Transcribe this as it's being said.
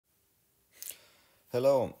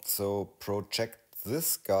Hello, so project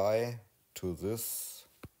this guy to this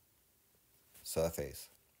surface.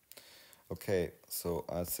 Okay, so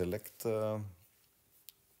I select the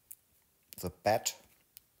bed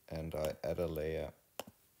and I add a layer.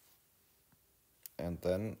 And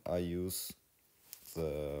then I use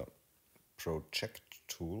the project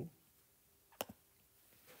tool.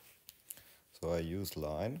 So I use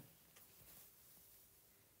line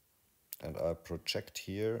and I project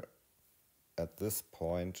here at this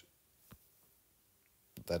point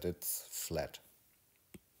that it's flat.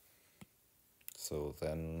 So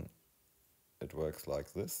then it works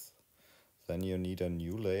like this. Then you need a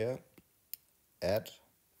new layer, add,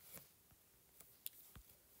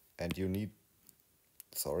 and you need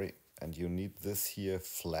this here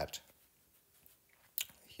flat.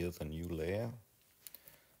 Here's a new layer,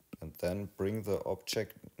 and then bring the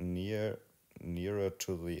object nearer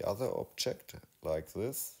to the other object like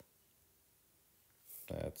this.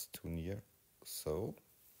 That's too near, so.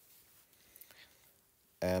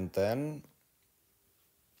 And then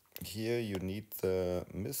here you need the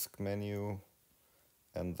misc menu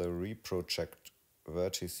and the reproject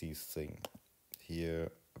vertices thing.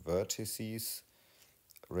 Here vertices,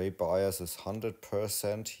 ray bias is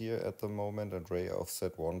 100% here at the moment and ray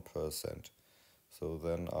offset 1%. So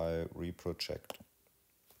then I reproject.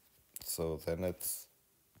 So then it's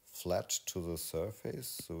flat to the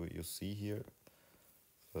surface. So you see here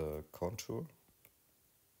the contour.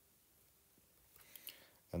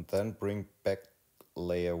 And then bring back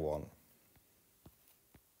layer 1.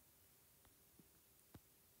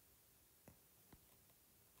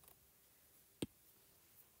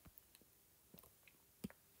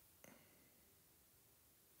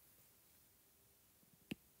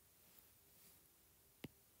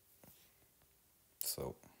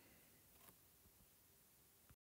 So